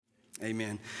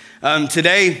Amen.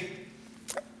 Today,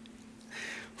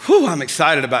 I'm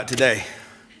excited about today.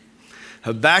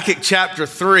 Habakkuk chapter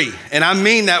 3, and I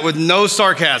mean that with no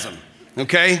sarcasm,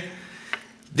 okay?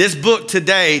 This book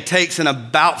today takes an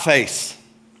about face.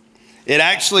 It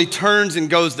actually turns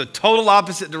and goes the total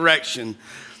opposite direction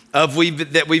of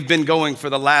that we've been going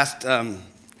for the last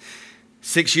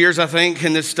 6 years, I think,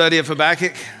 in this study of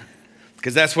Habakkuk,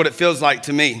 because that's what it feels like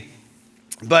to me.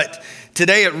 But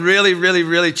today it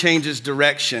really changes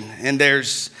direction, and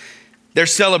there's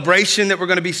celebration that we're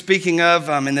going to be speaking of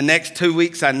in the next 2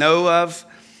 weeks, I know of.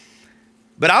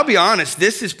 But I'll be honest,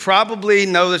 this has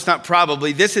been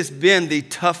the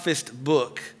toughest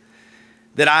book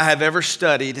that I have ever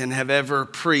studied and have ever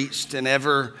preached and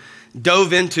ever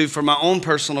dove into for my own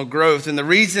personal growth. And the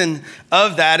reason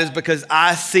of that is because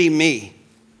I see me.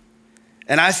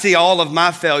 And I see all of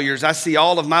my failures. I see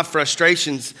all of my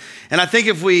frustrations. And I think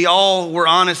if we all were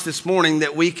honest this morning,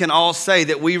 that we can all say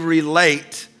that we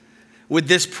relate with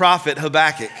this prophet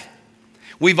Habakkuk.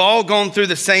 We've all gone through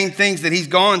the same things that he's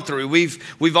gone through.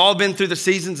 We've all been through the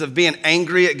seasons of being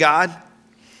angry at God.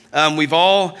 We've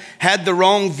all had the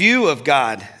wrong view of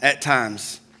God at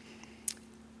times.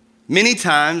 Many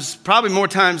times, probably more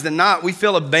times than not, we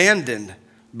feel abandoned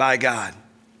by God.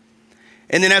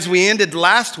 And then as we ended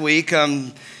last week,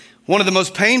 one of the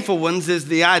most painful ones is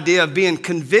the idea of being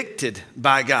convicted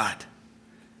by God.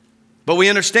 But we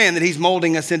understand that he's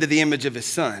molding us into the image of his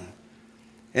son.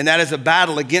 And that is a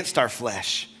battle against our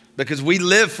flesh because we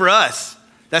live for us.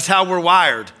 That's how we're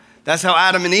wired. That's how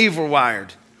Adam and Eve were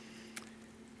wired.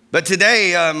 But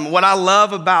today, what I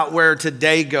love about where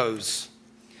today goes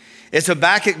is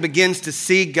Habakkuk begins to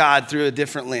see God through a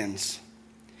different lens.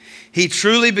 He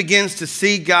truly begins to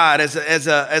see God as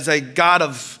a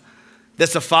God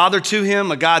that's a father to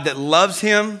him, a God that loves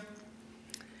him.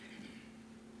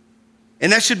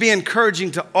 And that should be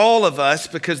encouraging to all of us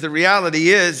because the reality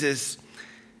is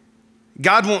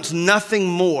God wants nothing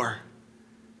more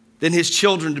than his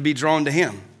children to be drawn to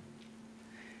him.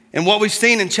 And what we've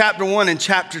seen in chapter 1 and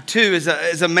chapter 2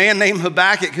 is a man named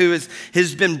Habakkuk who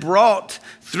has been brought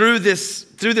through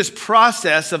this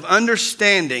process of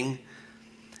understanding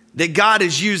that God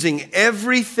is using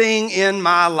everything in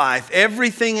my life,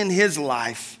 everything in his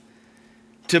life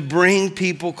to bring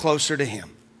people closer to him.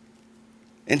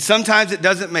 And sometimes it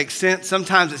doesn't make sense.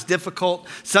 Sometimes it's difficult.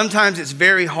 Sometimes it's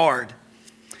very hard.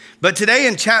 But today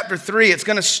in chapter 3, it's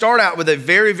going to start out with a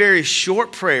very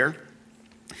short prayer.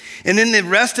 And then the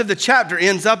rest of the chapter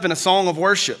ends up in a song of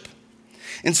worship.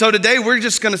 And so today we're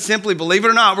just going to simply, believe it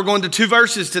or not, we're going to 2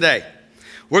 verses today.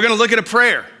 We're going to look at a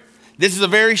prayer. This is a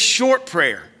very short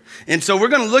prayer. And so we're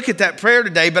going to look at that prayer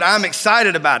today, but I'm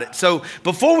excited about it. So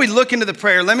before we look into the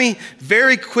prayer, let me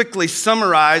very quickly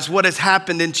summarize what has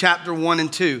happened in chapter 1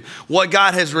 and 2, what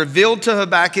God has revealed to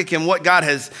Habakkuk and what God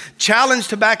has challenged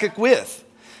Habakkuk with.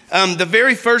 The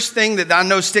very first thing that I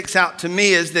know sticks out to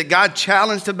me is that God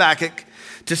challenged Habakkuk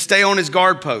to stay on his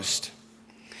guard post.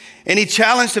 And he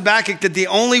challenged Habakkuk that the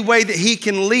only way that he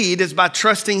can lead is by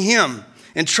trusting him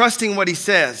and trusting what he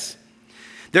says.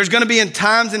 There's going to be in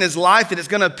times in his life that it's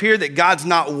going to appear that God's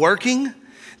not working,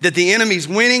 that the enemy's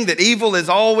winning, that evil is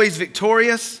always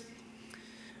victorious.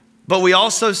 But we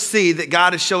also see that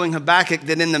God is showing Habakkuk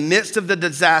that in the midst of the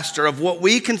disaster, of what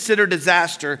we consider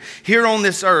disaster here on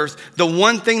this earth, the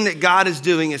one thing that God is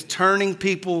doing is turning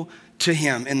people to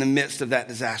him in the midst of that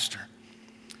disaster.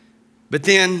 But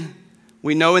then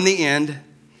we know in the end,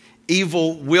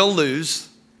 evil will lose,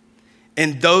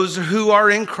 and those who are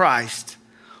in Christ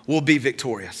will be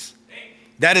victorious.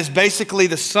 That is basically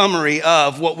the summary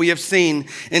of what we have seen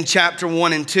in chapter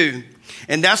 1 and 2.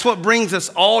 And that's what brings us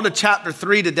all to chapter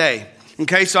 3 today.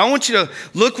 Okay, so I want you to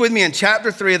look with me in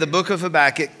chapter 3 of the book of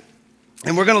Habakkuk.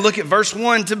 And we're going to look at verse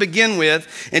 1 to begin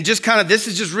with. And just this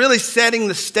is just really setting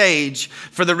the stage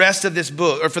for the rest of this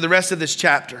book, or for the rest of this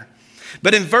chapter.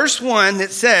 But in verse 1,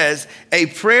 it says, a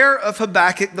prayer of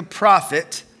Habakkuk the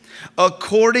prophet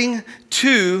according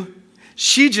to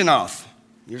Shigionoth.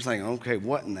 You're saying, okay,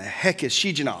 what in the heck is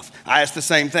Shigionoth? I asked the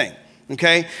same thing,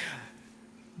 okay?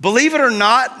 Believe it or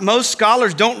not, most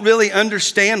scholars don't really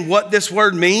understand what this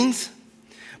word means.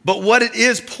 But what it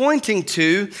is pointing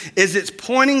to is it's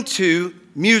pointing to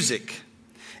music.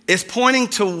 It's pointing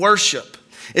to worship.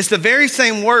 It's the very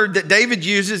same word that David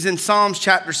uses in Psalms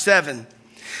chapter 7.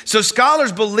 So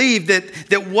scholars believe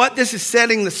that what this is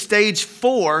setting the stage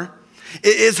for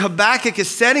is Habakkuk is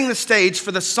setting the stage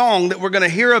for the song that we're going to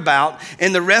hear about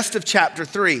in the rest of chapter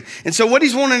 3. And so what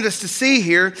he's wanting us to see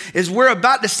here is we're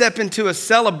about to step into a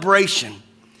celebration.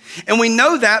 And we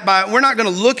know that we're not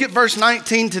going to look at verse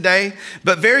 19 today,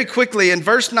 but very quickly in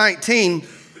verse 19,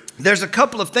 there's a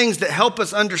couple of things that help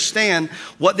us understand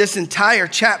what this entire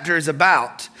chapter is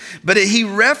about. But he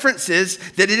references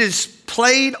that it is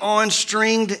played on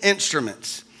stringed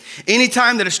instruments.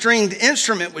 Anytime that a stringed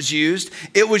instrument was used,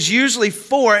 it was usually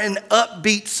for an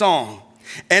upbeat song,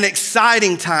 an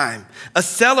exciting time, a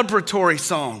celebratory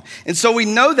song. And so we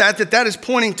know that is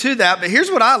pointing to that. But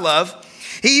here's what I love.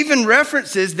 He even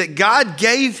references that God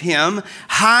gave him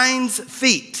hinds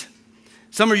feet.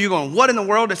 Some of you are going, what in the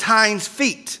world is hinds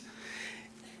feet?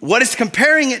 What it's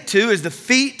comparing it to is the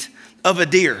feet of a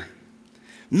deer,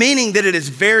 meaning that it is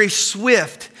very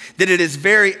swift, that it is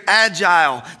very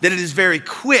agile, that it is very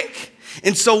quick.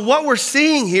 And so what we're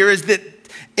seeing here is that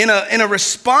in a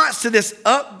response to this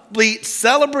upbeat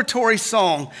celebratory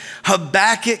song,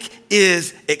 Habakkuk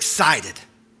is excited.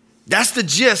 That's the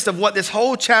gist of what this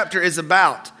whole chapter is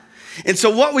about. And so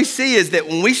what we see is that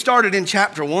when we started in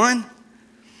chapter 1,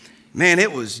 man,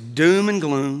 it was doom and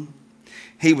gloom.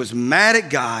 He was mad at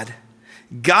God.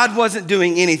 God wasn't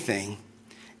doing anything.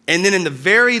 And then in the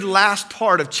very last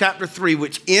part of chapter 3,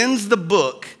 which ends the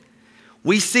book,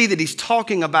 we see that he's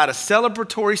talking about a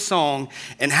celebratory song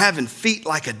and having feet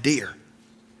like a deer.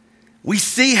 We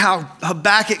see how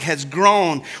Habakkuk has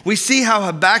grown. We see how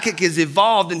Habakkuk has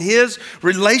evolved in his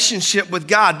relationship with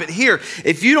God. But here,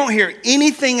 if you don't hear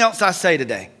anything else I say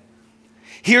today,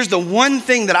 here's the one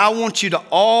thing that I want you to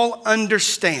all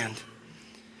understand.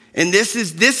 And this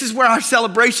is where our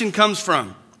celebration comes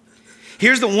from.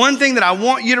 Here's the one thing that I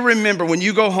want you to remember when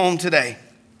you go home today.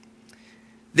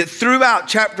 That throughout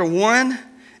chapter 1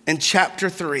 and chapter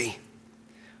 3,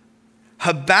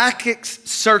 Habakkuk's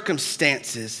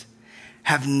circumstances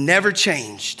have never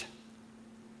changed.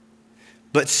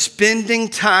 But spending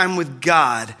time with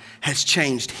God has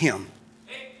changed him.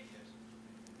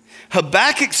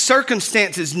 Habakkuk's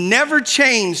circumstances never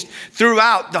changed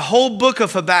throughout the whole book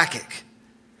of Habakkuk.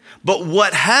 But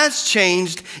what has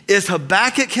changed is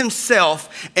Habakkuk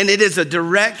himself, and it is a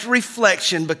direct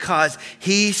reflection because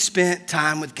he spent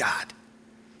time with God.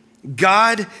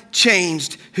 God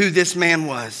changed who this man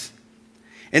was.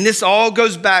 And this all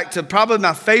goes back to probably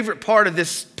my favorite part of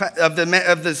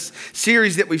this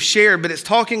series that we've shared, but it's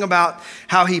talking about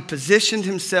how he positioned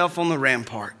himself on the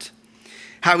rampart,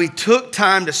 how he took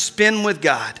time to spend with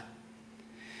God.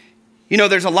 You know,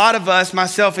 there's a lot of us,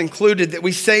 myself included, that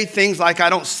we say things like, I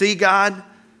don't see God,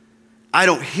 I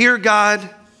don't hear God,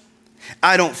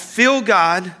 I don't feel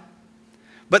God.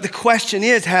 But the question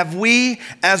is, have we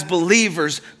as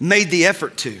believers made the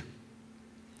effort to?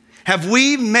 Have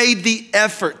we made the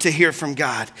effort to hear from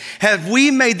God? Have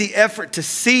we made the effort to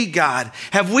see God?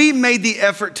 Have we made the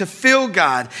effort to feel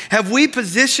God? Have we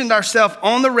positioned ourselves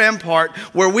on the rampart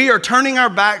where we are turning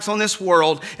our backs on this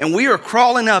world and we are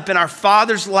crawling up in our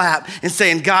Father's lap and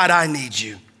saying, God, I need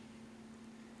you?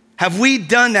 Have we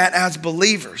done that as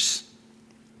believers?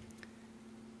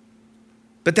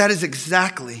 But that is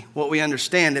exactly what we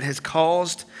understand that has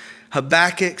caused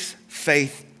Habakkuk's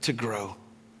faith to grow.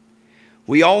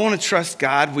 We all want to trust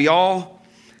God. We all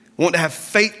want to have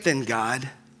faith in God.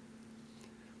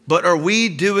 But are we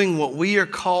doing what we are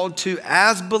called to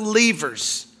as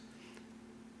believers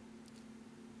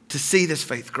to see this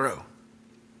faith grow?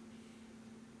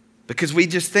 Because we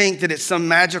just think that it's some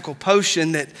magical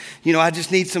potion that, I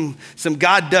just need some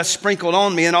God dust sprinkled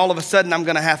on me and all of a sudden I'm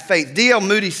going to have faith. D.L.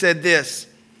 Moody said this,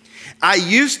 I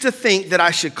used to think that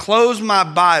I should close my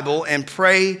Bible and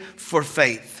pray for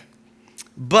faith.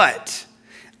 But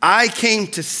I came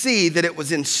to see that it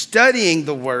was in studying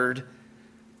the word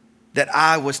that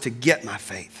I was to get my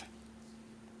faith.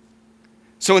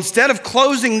 So instead of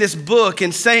closing this book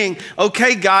and saying,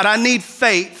 okay, God, I need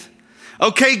faith.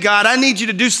 Okay, God, I need you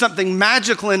to do something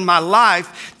magical in my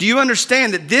life. Do you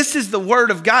understand that this is the word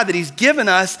of God that he's given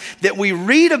us that we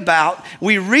read about?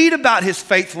 We read about his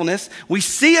faithfulness. We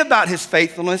see about his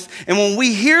faithfulness. And when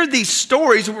we hear these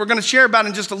stories that we're going to share about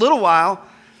in just a little while,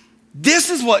 this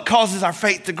is what causes our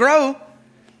faith to grow.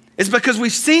 It's because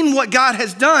we've seen what God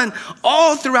has done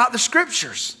all throughout the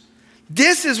scriptures.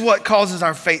 This is what causes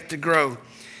our faith to grow.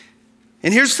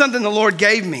 And here's something the Lord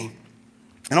gave me.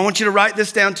 And I want you to write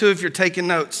this down too if you're taking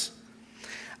notes.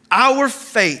 Our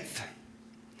faith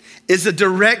is a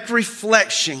direct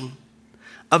reflection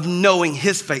of knowing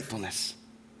his faithfulness.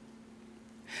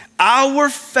 Our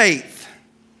faith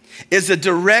is a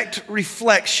direct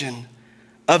reflection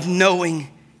of knowing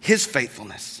his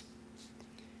faithfulness.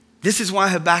 This is why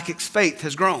Habakkuk's faith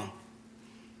has grown.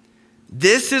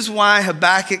 This is why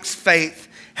Habakkuk's faith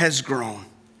has grown.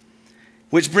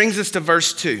 Which brings us to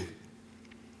verse 2.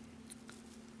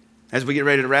 As we get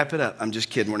ready to wrap it up. I'm just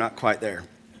kidding, we're not quite there.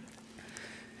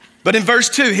 But in verse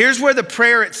 2, here's where the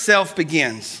prayer itself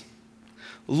begins.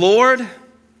 Lord,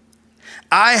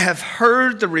 I have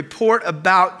heard the report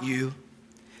about you,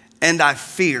 and I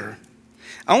fear.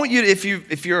 I want you to,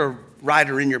 if you're a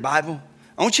writer in your Bible,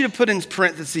 I want you to put in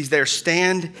parentheses there,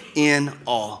 stand in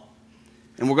awe.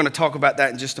 And we're going to talk about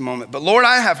that in just a moment. But Lord,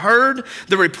 I have heard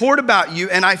the report about you,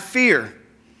 and I fear.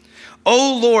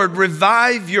 O Lord,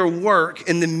 revive your work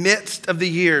in the midst of the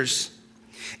years.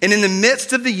 And in the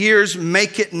midst of the years,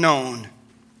 make it known.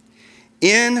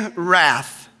 In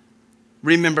wrath,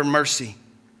 remember mercy.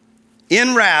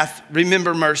 In wrath,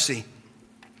 remember mercy.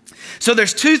 So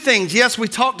there's two things. Yes, we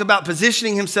talked about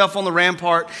positioning himself on the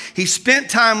rampart. He spent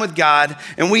time with God,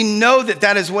 and we know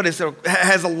that is what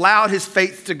has allowed his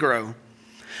faith to grow.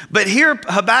 But here,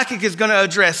 Habakkuk is going to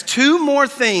address two more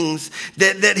things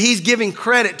that he's giving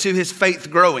credit to his faith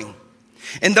growing.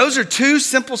 And those are two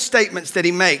simple statements that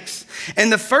he makes.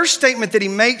 And the first statement that he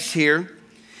makes here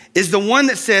is the one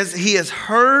that says he has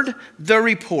heard the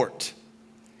report.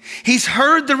 He's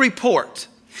heard the report.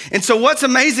 And so what's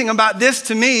amazing about this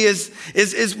to me is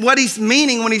what he's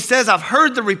meaning when he says, I've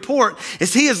heard the report,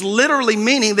 is he is literally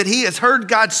meaning that he has heard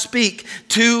God speak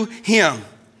to him.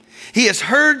 He has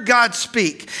heard God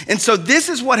speak. And so this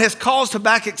is what has caused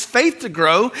Habakkuk's faith to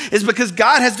grow, is because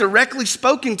God has directly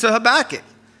spoken to Habakkuk.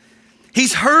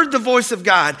 He's heard the voice of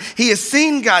God. He has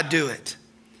seen God do it.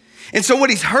 And so what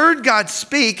he's heard God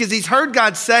speak is he's heard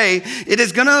God say, it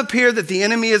is going to appear that the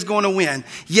enemy is going to win.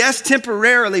 Yes,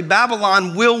 temporarily,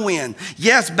 Babylon will win.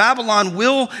 Yes, Babylon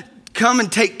will come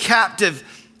and take captive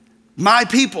my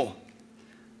people.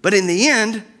 But in the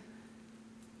end,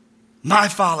 my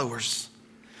followers,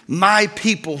 my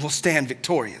people will stand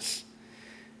victorious.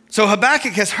 So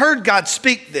Habakkuk has heard God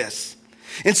speak this.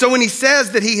 And so when he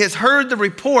says that he has heard the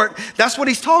report, that's what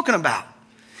he's talking about.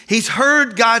 He's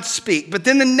heard God speak. But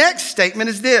then the next statement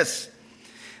is this.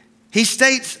 He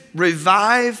states,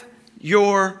 revive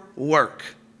your work.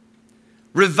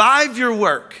 Revive your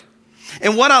work.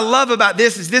 And what I love about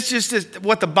this is just is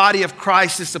what the body of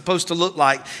Christ is supposed to look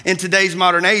like in today's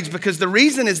modern age, because the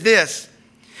reason is this.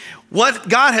 What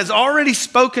God has already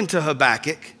spoken to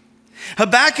Habakkuk,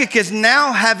 Habakkuk is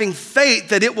now having faith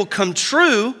that it will come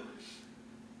true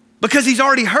because he's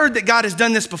already heard that God has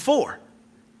done this before.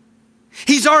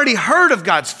 He's already heard of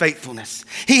God's faithfulness.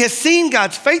 He has seen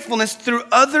God's faithfulness through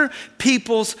other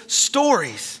people's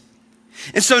stories.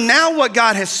 And so now what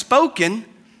God has spoken,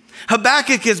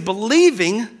 Habakkuk is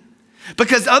believing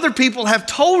because other people have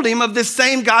told him of this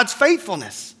same God's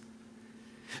faithfulness.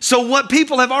 So what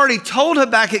people have already told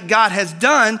Habakkuk God has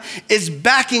done is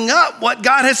backing up what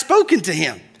God has spoken to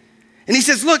him. And he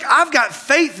says, look, I've got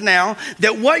faith now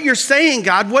that what you're saying,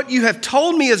 God, what you have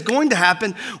told me is going to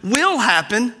happen, will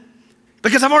happen,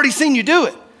 because I've already seen you do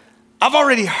it. I've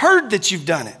already heard that you've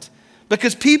done it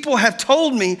because people have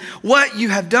told me what you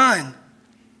have done.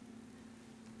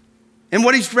 And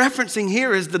what he's referencing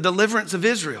here is the deliverance of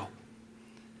Israel.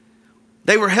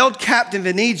 They were held captive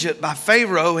in Egypt by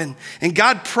Pharaoh, and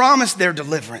God promised their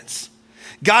deliverance.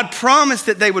 God promised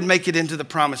that they would make it into the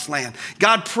promised land.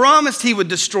 God promised he would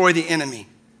destroy the enemy.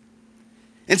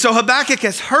 And so Habakkuk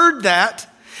has heard that,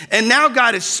 and now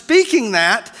God is speaking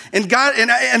that, and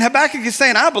Habakkuk is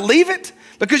saying, I believe it,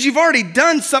 because you've already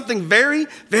done something very,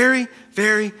 very,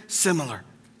 very similar.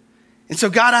 And so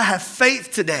God, I have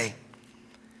faith today.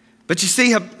 But you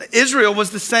see, Israel was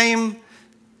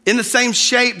in the same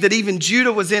shape that even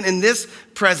Judah was in this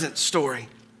present story.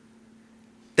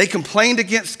 They complained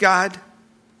against God.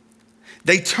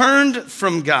 They turned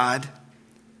from God.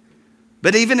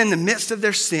 But even in the midst of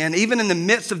their sin, even in the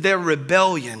midst of their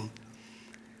rebellion,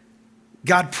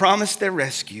 God promised their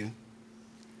rescue,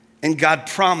 and God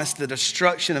promised the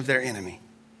destruction of their enemy.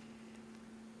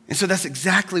 And so that's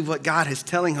exactly what God is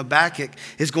telling Habakkuk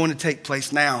is going to take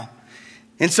place now.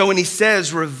 And so when he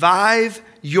says, revive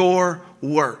your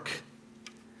work,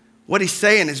 what he's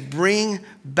saying is bring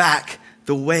back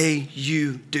the way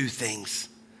you do things.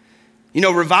 You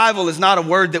know, revival is not a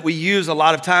word that we use a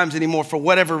lot of times anymore for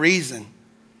whatever reason.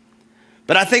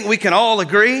 But I think we can all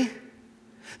agree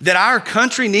that our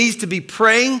country needs to be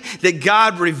praying that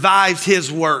God revives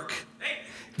his work,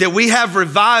 that we have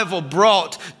revival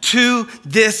brought to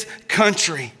this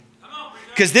country.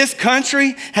 Because this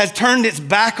country has turned its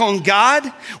back on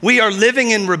God. We are living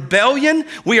in rebellion.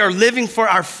 We are living for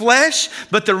our flesh.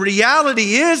 But the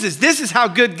reality is this is how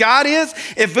good God is.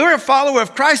 If we're a follower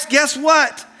of Christ, guess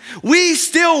what? We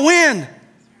still win.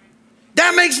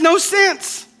 That makes no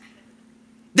sense.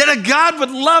 That a God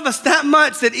would love us that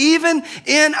much that even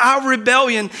in our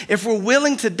rebellion, if we're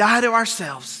willing to die to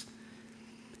ourselves,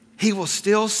 he will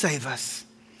still save us.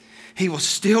 He will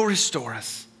still restore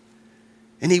us.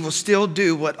 And he will still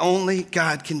do what only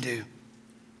God can do.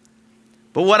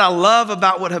 But what I love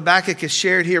about what Habakkuk has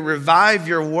shared here, revive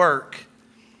your work,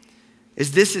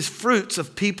 is this is fruits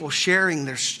of people sharing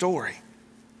their story.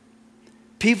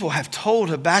 People have told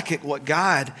Habakkuk what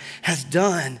God has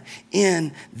done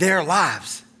in their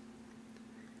lives.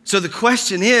 So the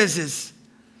question is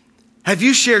have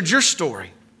you shared your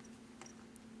story?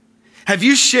 Have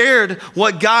you shared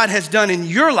what God has done in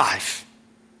your life?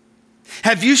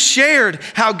 Have you shared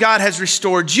how God has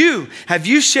restored you? Have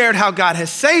you shared how God has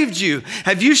saved you?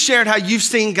 Have you shared how you've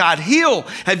seen God heal?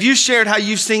 Have you shared how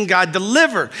you've seen God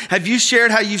deliver? Have you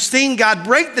shared how you've seen God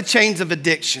break the chains of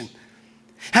addiction?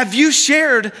 Have you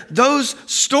shared those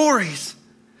stories?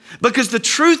 Because the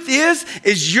truth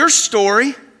is your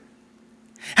story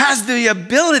has the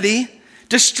ability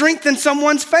to strengthen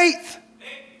someone's faith.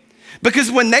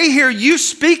 Because when they hear you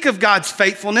speak of God's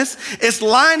faithfulness, it's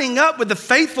lining up with the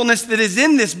faithfulness that is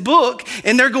in this book.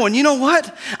 And they're going, you know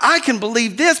what? I can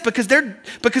believe this because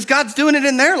God's doing it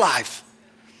in their life.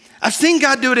 I've seen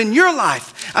God do it in your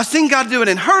life. I've seen God do it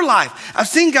in her life. I've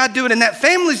seen God do it in that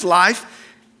family's life.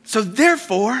 So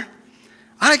therefore,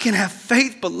 I can have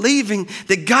faith believing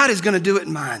that God is going to do it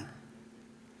in mine.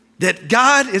 That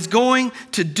God is going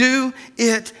to do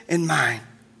it in mine.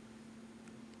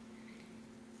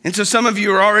 And so some of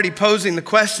you are already posing the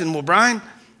question, well, Brian,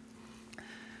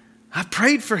 I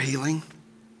prayed for healing.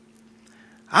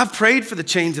 I've prayed for the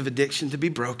chains of addiction to be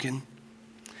broken.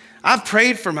 I've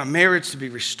prayed for my marriage to be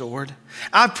restored.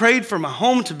 I've prayed for my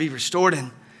home to be restored,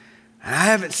 and I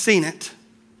haven't seen it.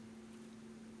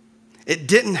 It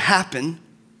didn't happen.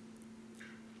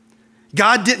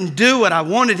 God didn't do what I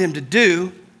wanted him to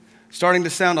do. Starting to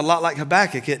sound a lot like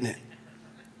Habakkuk, isn't it?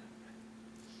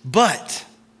 But,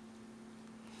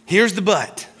 here's the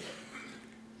but.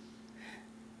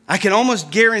 I can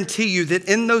almost guarantee you that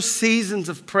in those seasons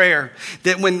of prayer,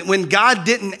 that when God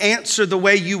didn't answer the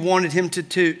way you wanted him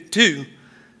to,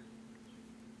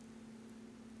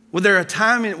 was there a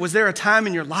time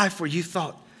in your life where you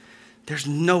thought, there's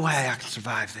no way I can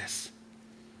survive this.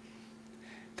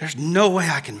 There's no way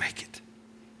I can make it.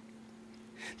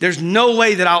 There's no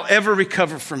way that I'll ever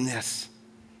recover from this.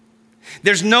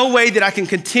 There's no way that I can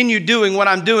continue doing what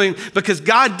I'm doing because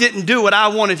God didn't do what I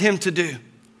wanted him to do.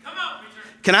 Come on,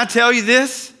 preacher. Can I tell you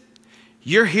this?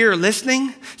 You're here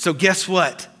listening, so guess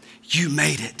what? You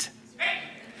made it.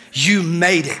 You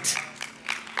made it.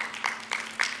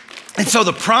 And so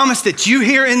the promise that you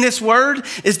hear in this word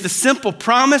is the simple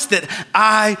promise that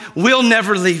I will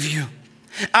never leave you.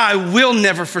 I will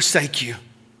never forsake you.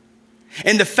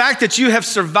 And the fact that you have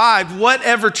survived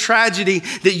whatever tragedy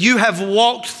that you have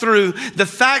walked through, the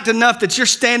fact enough that you're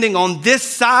standing on this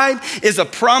side is a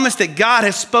promise that God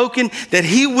has spoken, that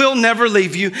he will never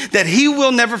leave you, that he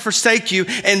will never forsake you,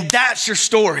 and that's your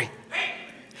story.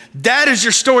 That is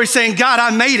your story saying, God,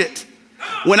 I made it.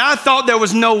 When I thought there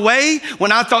was no way,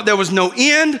 when I thought there was no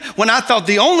end, when I thought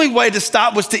the only way to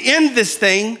stop was to end this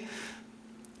thing,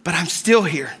 but I'm still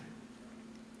here.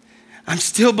 I'm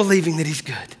still believing that he's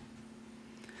good.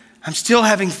 I'm still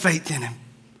having faith in him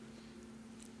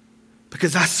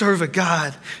because I serve a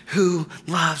God who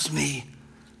loves me,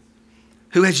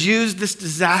 who has used this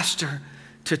disaster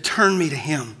to turn me to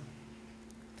him,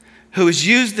 who has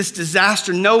used this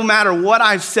disaster no matter what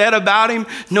I've said about him,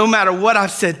 no matter what I've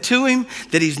said to him,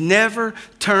 that he's never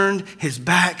turned his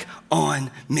back on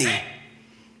me,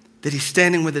 that he's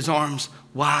standing with his arms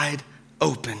wide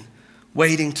open,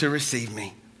 waiting to receive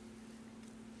me.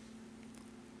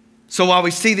 So while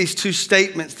we see these two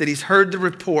statements that he's heard the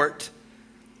report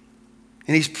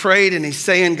and he's prayed and he's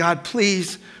saying, God,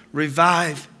 please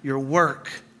revive your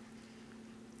work,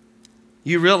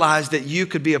 you realize that you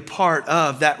could be a part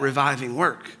of that reviving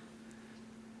work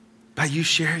by you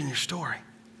sharing your story.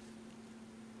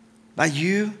 By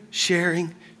you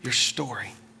sharing your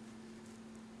story.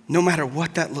 No matter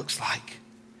what that looks like,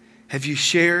 have you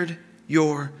shared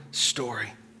your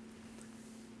story?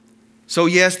 So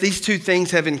yes, these two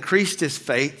things have increased his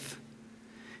faith.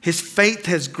 His faith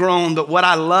has grown, but what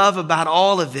I love about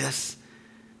all of this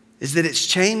is that it's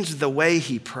changed the way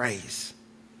he prays.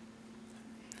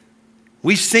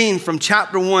 We've seen from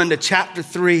chapter 1 to chapter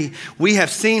 3, we have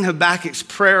seen Habakkuk's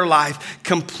prayer life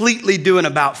completely do an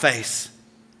about face.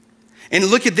 And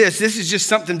look at this. This is just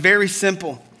something very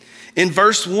simple. In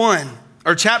verse 1,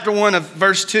 or chapter 1 of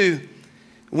verse 2,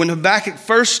 when Habakkuk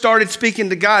first started speaking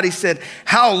to God, he said,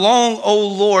 how long, O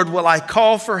Lord, will I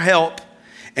call for help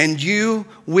and you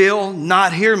will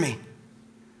not hear me?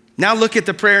 Now look at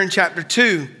the prayer in chapter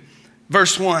 2,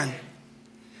 verse 1.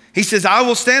 He says, I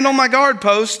will stand on my guard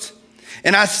post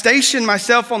and I station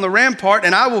myself on the rampart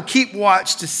and I will keep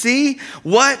watch to see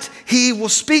what he will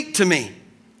speak to me.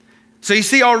 So you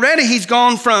see, already he's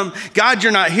gone from, God,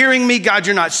 you're not hearing me. God,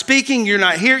 you're not speaking. You're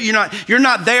not here. You're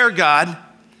not there, God.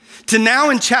 To now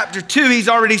in chapter 2, he's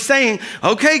already saying,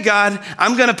 okay, God,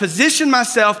 I'm going to position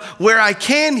myself where I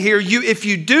can hear you if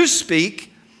you do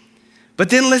speak. But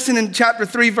then listen in chapter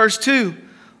 3, verse 2,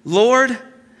 Lord,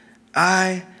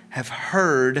 I have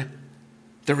heard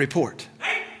the report.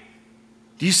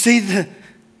 Do you see the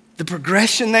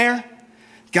progression there?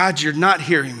 God, you're not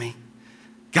hearing me.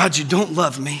 God, you don't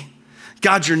love me.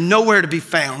 God, you're nowhere to be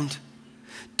found.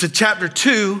 To chapter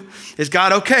 2 is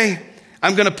God, okay,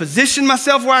 I'm going to position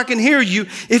myself where I can hear you.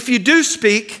 If you do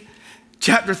speak,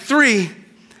 chapter 3,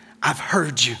 I've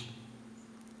heard you.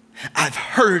 I've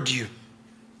heard you.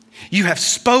 You have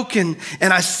spoken,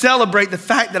 and I celebrate the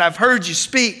fact that I've heard you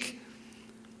speak.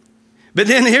 But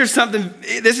then here's something,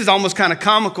 this is almost kind of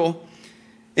comical.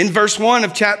 In verse 1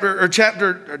 of chapter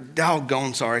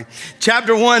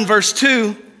 1, verse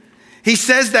 2, he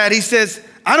says,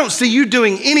 I don't see you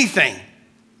doing anything.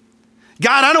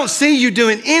 God, I don't see you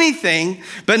doing anything.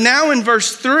 But now in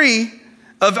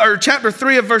chapter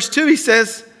 3 of verse 2, he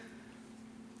says,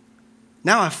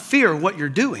 now I fear what you're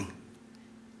doing.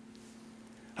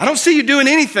 I don't see you doing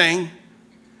anything.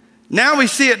 Now we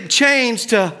see it change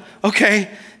to, okay,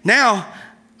 now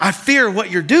I fear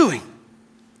what you're doing.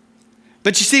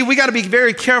 But you see, we got to be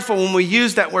very careful when we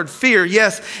use that word fear.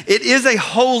 Yes, it is a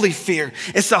holy fear.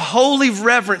 It's a holy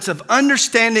reverence of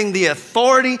understanding the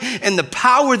authority and the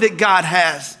power that God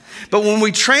has. But when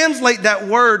we translate that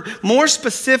word more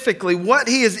specifically, what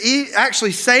he is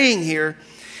actually saying here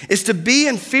is to be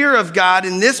in fear of God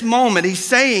in this moment. He's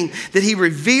saying that he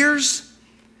reveres,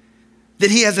 that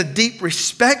he has a deep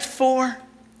respect for,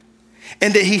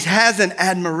 and that he has an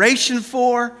admiration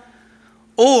for,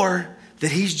 or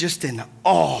that he's just in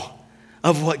awe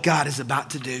of what God is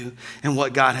about to do and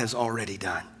what God has already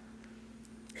done.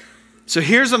 So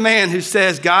here's a man who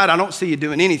says, God, I don't see you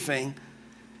doing anything,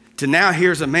 to now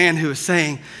here's a man who is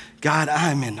saying, God,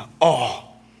 I'm in awe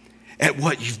at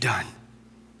what you've done.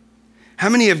 How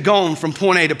many have gone from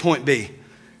point A to point B?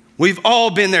 We've all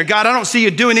been there. God, I don't see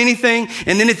you doing anything.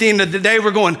 And then at the end of the day,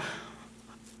 we're going,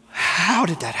 how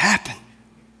did that happen?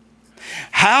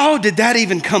 How did that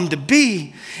even come to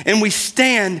be? And we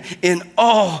stand in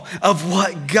awe of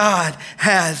what God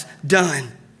has done.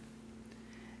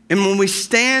 And when we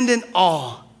stand in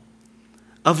awe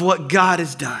of what God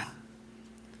has done,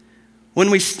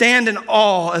 when we stand in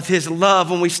awe of his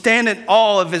love, when we stand in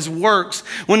awe of his works,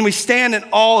 when we stand in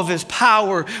awe of his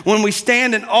power, when we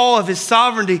stand in awe of his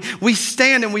sovereignty, we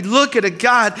stand and we look at a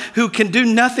God who can do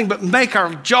nothing but make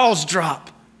our jaws drop.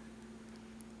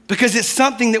 Because it's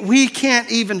something that we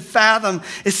can't even fathom.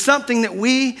 It's something that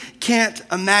we can't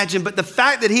imagine. But the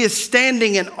fact that he is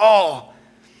standing in awe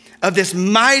of this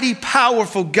mighty,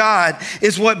 powerful God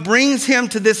is what brings him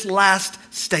to this last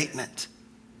statement.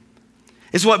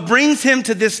 Is what brings him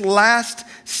to this last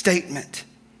statement.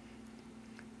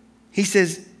 He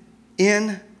says,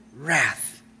 in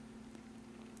wrath,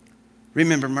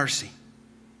 remember mercy.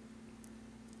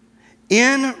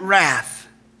 In wrath,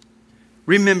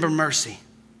 remember mercy.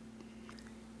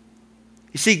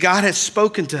 You see, God has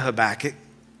spoken to Habakkuk.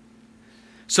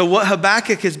 So what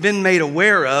Habakkuk has been made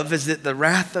aware of is that the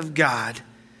wrath of God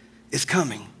is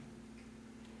coming.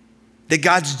 That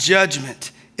God's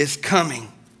judgment is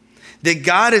coming. That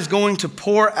God is going to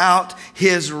pour out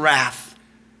his wrath.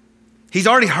 He's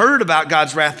already heard about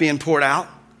God's wrath being poured out.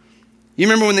 You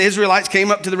remember when the Israelites came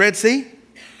up to the Red Sea?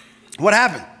 What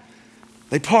happened?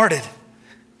 They parted.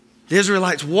 The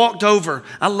Israelites walked over.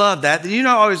 I love that. You know,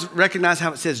 I always recognize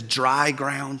how it says dry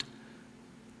ground.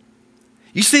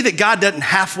 You see that God doesn't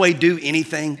halfway do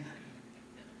anything.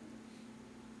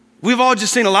 We've all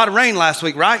just seen a lot of rain last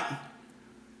week, right?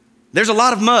 There's a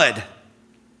lot of mud.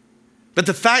 But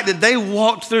the fact that they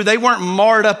walked through, they weren't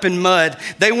marred up in mud.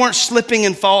 They weren't slipping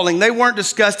and falling. They weren't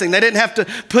disgusting. They didn't have to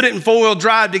put it in four-wheel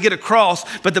drive to get across.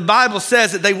 But the Bible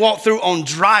says that they walked through on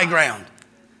dry ground.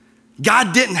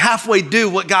 God didn't halfway do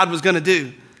what God was going to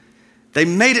do. They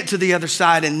made it to the other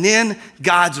side, and then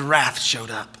God's wrath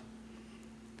showed up.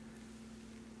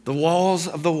 The walls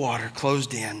of the water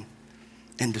closed in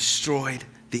and destroyed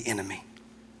the enemy.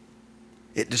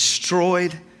 It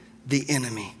destroyed the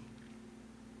enemy.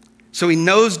 So he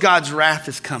knows God's wrath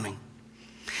is coming.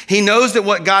 He knows that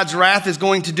what God's wrath is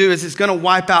going to do is it's going to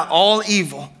wipe out all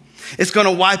evil. It's going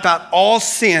to wipe out all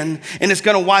sin, and it's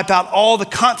going to wipe out all the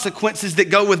consequences that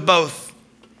go with both.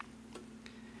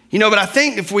 You know, but I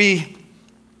think if we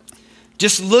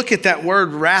just look at that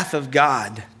word wrath of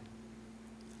God,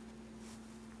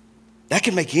 that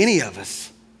can make any of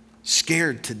us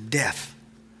scared to death.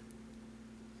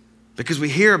 because we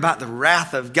hear about the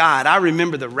wrath of God. I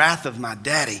remember the wrath of my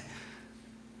daddy.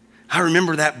 I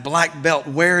remember that black belt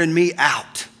wearing me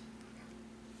out.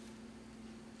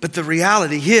 But the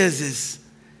reality is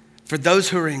for those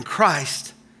who are in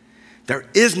Christ, there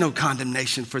is no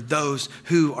condemnation for those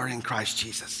who are in Christ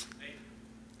Jesus.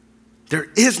 There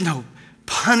is no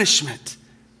punishment.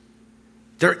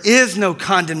 There is no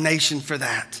condemnation for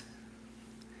that.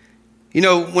 You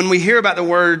know, when we hear about the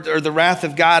word or the wrath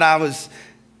of God, I was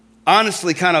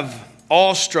honestly kind of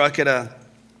awestruck at a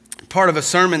part of a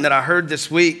sermon that I heard this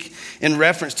week in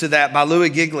reference to that by Louis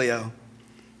Giglio.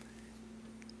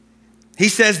 He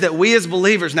says that we as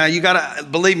believers, now you gotta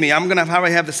believe me, I'm gonna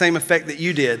probably have the same effect that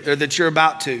you did or that you're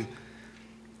about to.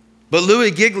 But Louis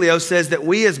Giglio says that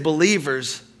we as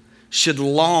believers should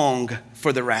long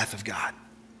for the wrath of God.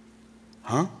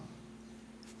 Huh?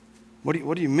 What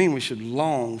do you mean we should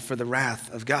long for the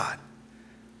wrath of God?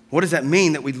 What does that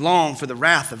mean that we long for the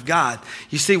wrath of God?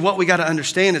 You see, what we got to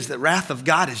understand is that wrath of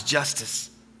God is justice.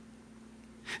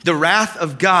 The wrath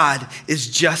of God is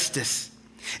justice.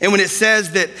 And when it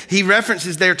says that he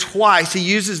references there twice, he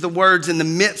uses the words in the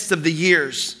midst of the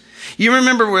years. You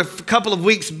remember a couple of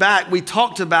weeks back, we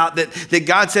talked about that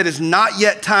God said, it's not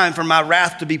yet time for my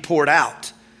wrath to be poured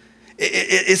out.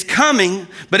 It's coming,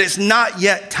 but it's not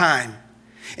yet time.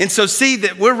 And so see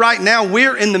that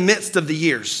we're in the midst of the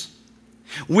years.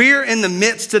 We're in the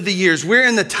midst of the years. We're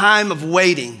in the time of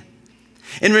waiting.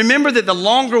 And remember that the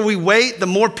longer we wait, the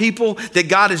more people that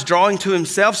God is drawing to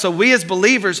himself. So we as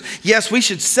believers, yes, we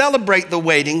should celebrate the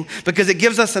waiting because it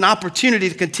gives us an opportunity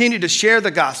to continue to share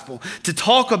the gospel, to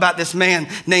talk about this man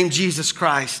named Jesus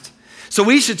Christ. So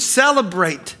we should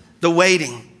celebrate the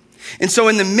waiting. And so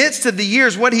in the midst of the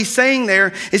years, what he's saying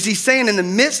there is he's saying in the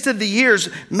midst of the years,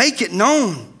 make it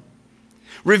known.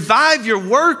 Revive your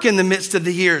work in the midst of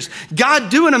the years. God,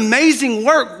 do an amazing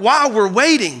work while we're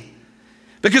waiting.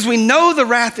 Because we know the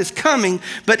wrath is coming,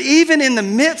 but even in the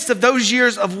midst of those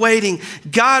years of waiting,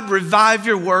 God, revive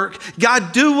your work.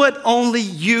 God, do what only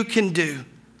you can do.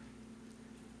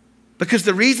 Because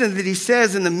the reason that he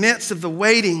says in the midst of the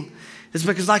waiting is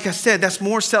because, like I said, that's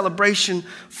more celebration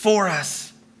for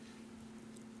us.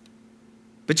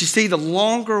 But you see, the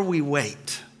longer we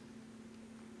wait,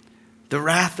 the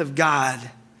wrath of God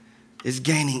is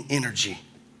gaining energy.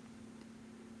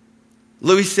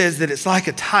 Louis says that it's like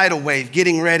a tidal wave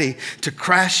getting ready to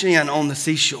crash in on the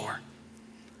seashore.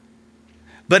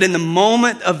 But in the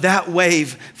moment of that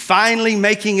wave finally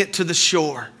making it to the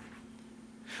shore,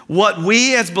 what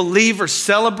we as believers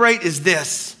celebrate is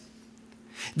this,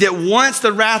 that once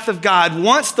the wrath of God,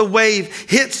 once the wave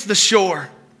hits the shore,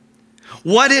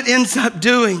 what it ends up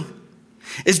doing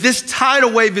is this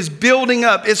tidal wave is building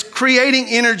up, it's creating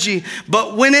energy,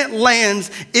 but when it lands,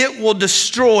 it will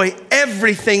destroy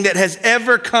everything that has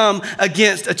ever come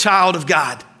against a child of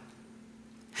God.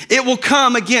 It will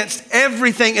come against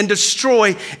everything and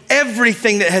destroy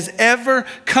everything that has ever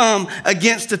come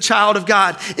against a child of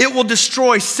God. It will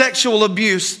destroy sexual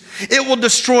abuse. It will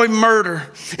destroy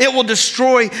murder. It will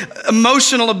destroy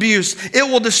emotional abuse. It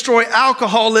will destroy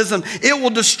alcoholism. It will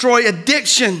destroy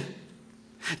addiction.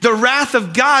 The wrath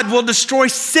of God will destroy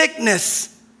sickness.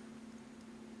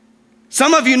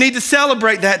 Some of you need to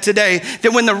celebrate that today,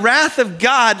 that when the wrath of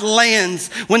God lands,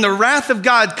 when the wrath of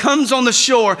God comes on the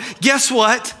shore, guess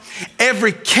what?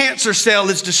 Every cancer cell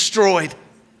is destroyed.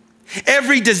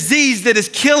 Every disease that is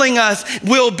killing us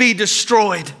will be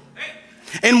destroyed.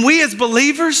 And we as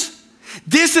believers,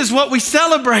 this is what we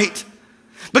celebrate.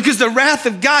 Because the wrath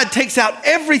of God takes out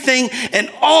everything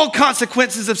and all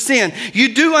consequences of sin.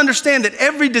 You do understand that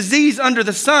every disease under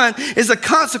the sun is a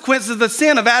consequence of the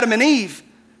sin of Adam and Eve.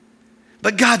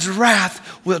 But God's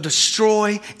wrath will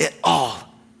destroy it all.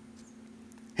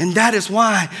 And that is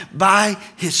why by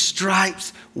his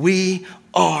stripes we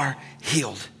are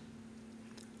healed.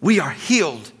 We are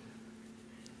healed.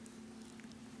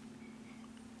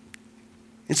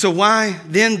 And so why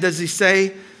then does he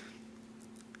say,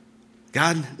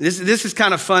 God, this is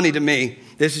kind of funny to me.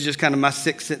 This is just kind of my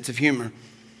sick sense of humor.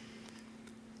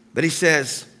 But he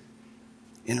says,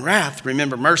 in wrath,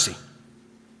 remember mercy.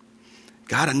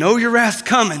 God, I know your wrath's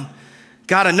coming.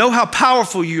 God, I know how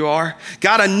powerful you are.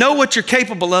 God, I know what you're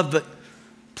capable of, but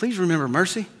please remember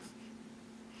mercy.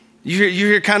 You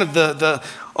hear kind of the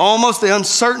almost the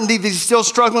uncertainty that he's still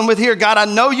struggling with here. God, I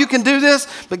know you can do this,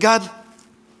 but God,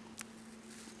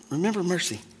 remember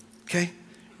mercy, okay?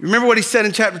 Remember what he said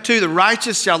in chapter 2, the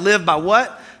righteous shall live by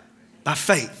what? By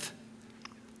faith.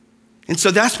 And so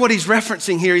that's what he's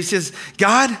referencing here. He says,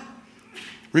 God,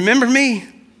 remember me.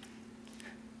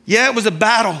 Yeah, it was a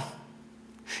battle.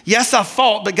 Yes, I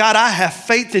fought, but God, I have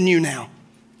faith in you now.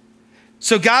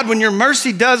 So God, when your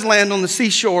mercy does land on the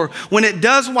seashore, when it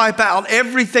does wipe out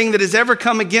everything that has ever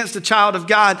come against a child of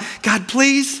God, God,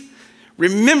 please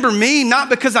remember me, not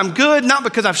because I'm good, not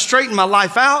because I've straightened my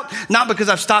life out, not because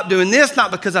I've stopped doing this,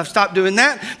 not because I've stopped doing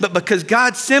that, but because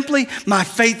God, simply, my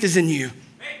faith is in you.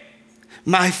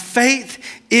 My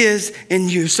faith is in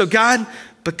you. So God,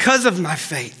 because of my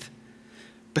faith,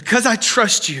 because I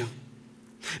trust you,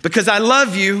 because I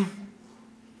love you,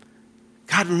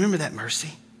 God, remember that mercy.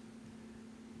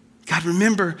 God,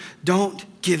 remember, don't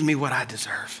give me what I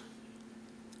deserve.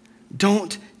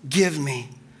 Don't give me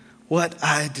what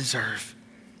I deserve.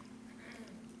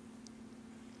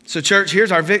 So church,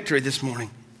 here's our victory this morning.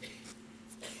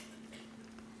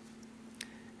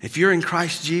 If you're in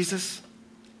Christ Jesus,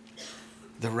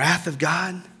 the wrath of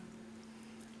God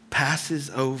passes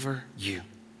over you.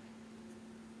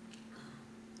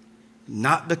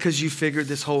 Not because you figured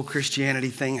this whole Christianity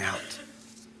thing out.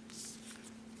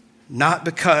 Not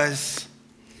because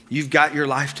you've got your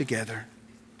life together.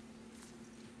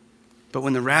 But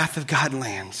when the wrath of God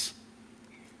lands,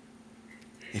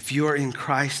 if you are in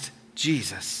Christ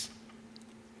Jesus,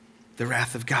 the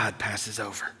wrath of God passes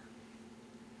over.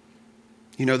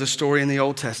 You know the story in the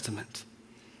Old Testament,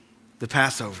 the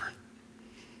Passover.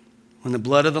 When the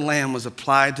blood of the lamb was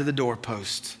applied to the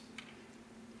doorpost,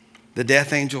 the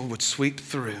death angel would sweep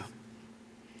through.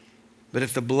 But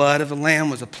if the blood of the lamb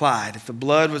was applied, if the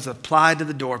blood was applied to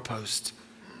the doorpost,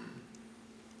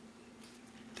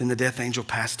 then the death angel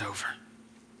passed over.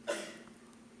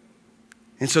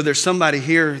 And so there's somebody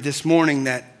here this morning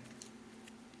that,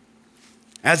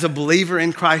 as a believer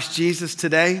in Christ Jesus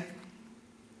today,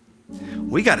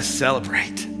 we got to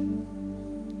celebrate.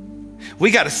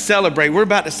 We got to celebrate. We're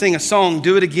about to sing a song,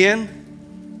 Do It Again.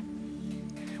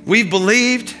 We've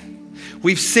believed.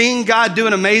 We've seen God do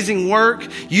an amazing work.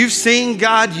 You've seen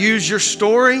God use your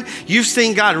story. You've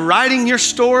seen God writing your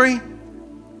story.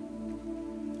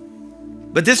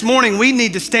 But this morning we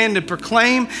need to stand and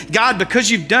proclaim, God, because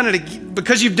you've done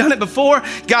it before,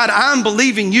 God, I'm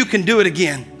believing you can do it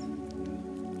again.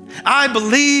 I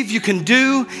believe you can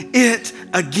do it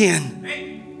again.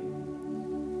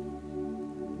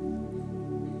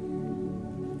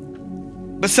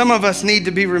 But some of us need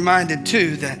to be reminded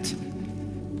too that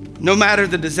no matter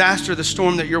the disaster, the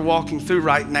storm that you're walking through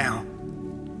right now,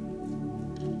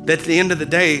 that at the end of the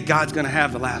day, God's going to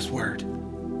have the last word.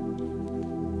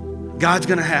 God's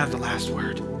going to have the last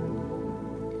word.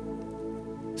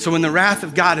 So when the wrath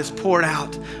of God is poured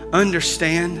out,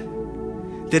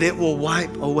 understand that it will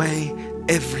wipe away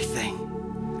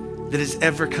everything that has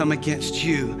ever come against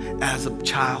you as a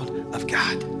child of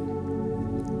God.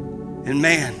 And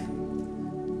man,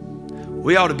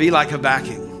 we ought to be like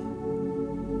Habakkuk.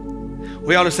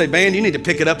 We ought to say, man, you need to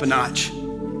pick it up a notch.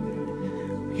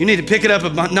 You need to pick it up a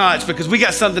notch because we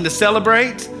got something to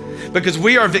celebrate, because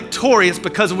we are victorious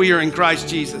because we are in Christ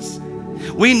Jesus.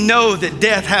 We know that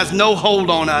death has no hold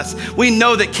on us. We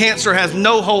know that cancer has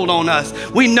no hold on us.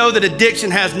 We know that addiction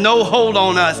has no hold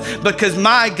on us because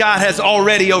my God has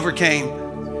already overcame.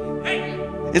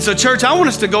 And so church, I want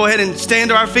us to go ahead and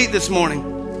stand to our feet this morning.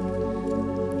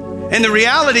 And the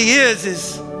reality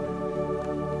is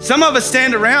some of us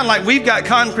stand around like we've got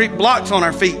concrete blocks on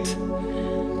our feet.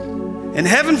 And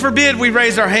heaven forbid we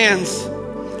raise our hands.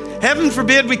 Heaven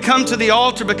forbid we come to the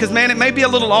altar because, man, it may be a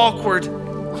little awkward.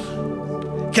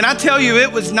 Can I tell you,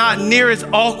 it was not near as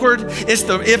awkward if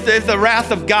the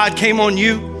wrath of God came on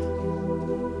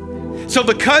you. So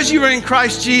because you are in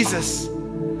Christ Jesus,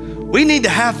 we need to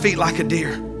have feet like a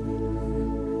deer.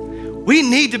 We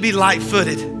need to be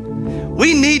light-footed.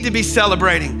 We need to be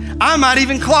celebrating. I might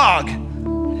even clog.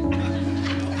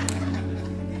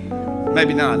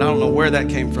 Maybe not. I don't know where that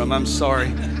came from. I'm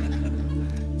sorry.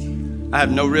 I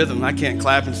have no rhythm. I can't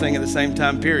clap and sing at the same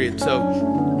time, period.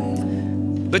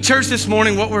 But church, this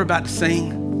morning, what we're about to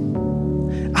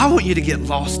sing, I want you to get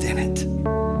lost in it.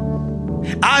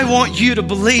 I want you to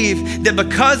believe that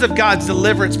because of God's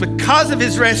deliverance, because of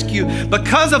his rescue,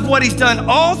 because of what he's done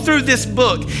all through this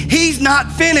book, he's not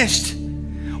finished.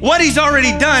 What he's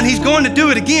already done, he's going to do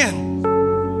it again.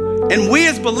 And we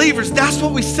as believers, that's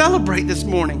what we celebrate this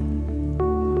morning.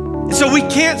 And so we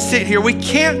can't sit here. We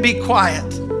can't be quiet.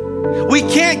 We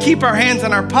can't keep our hands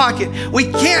in our pocket. We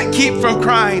can't keep from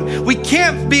crying. We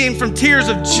can't be in from tears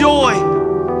of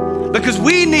joy because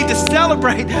we need to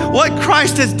celebrate what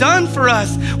Christ has done for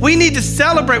us. We need to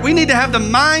celebrate. We need to have the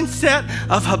mindset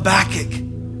of Habakkuk,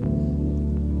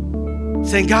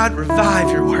 saying, God, revive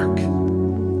your work.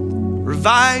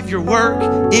 Revive your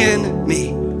work in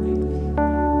me.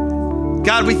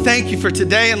 God, we thank you for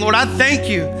today. And Lord, I thank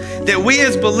you that we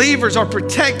as believers are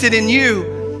protected in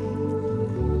you.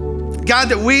 God,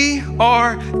 that we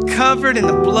are covered in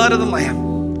the blood of the Lamb.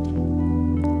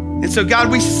 And so,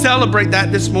 God, we celebrate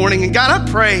that this morning. And God,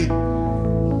 I pray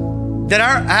that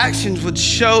our actions would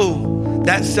show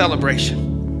that celebration.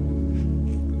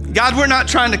 God, we're not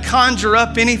trying to conjure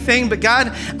up anything, but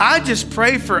God, I just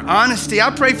pray for honesty.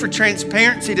 I pray for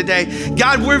transparency today.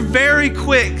 God, we're very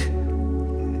quick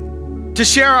to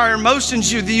share our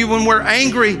emotions with you when we're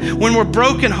angry, when we're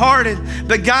brokenhearted.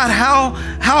 But God,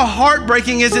 how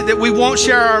heartbreaking is it that we won't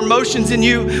share our emotions in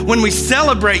you when we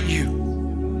celebrate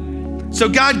you? So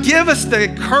God, give us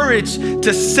the courage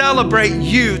to celebrate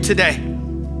you today.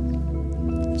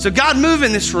 So God, move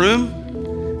in this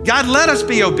room. God, let us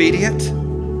be obedient.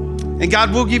 And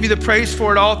God, we'll give you the praise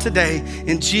for it all today.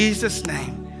 In Jesus'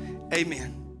 name,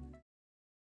 amen.